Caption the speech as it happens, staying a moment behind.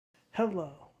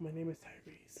Hello, my name is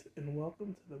Tyrese, and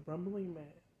welcome to the Rumbiling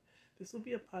Man. This will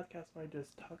be a podcast where I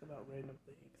just talk about random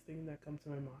things that come to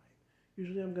my mind.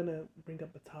 Usually, I'm gonna bring up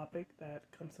a topic that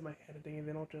comes to my head, and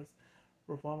then I'll just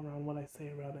revolve around what I say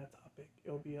around that topic.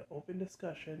 It'll be an open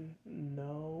discussion,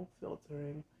 no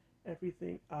filtering,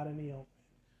 everything out in the open.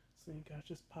 So you guys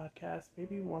just podcast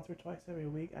maybe once or twice every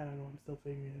week. I don't know, I'm still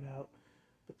figuring it out.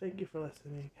 But thank you for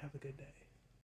listening. Have a good day.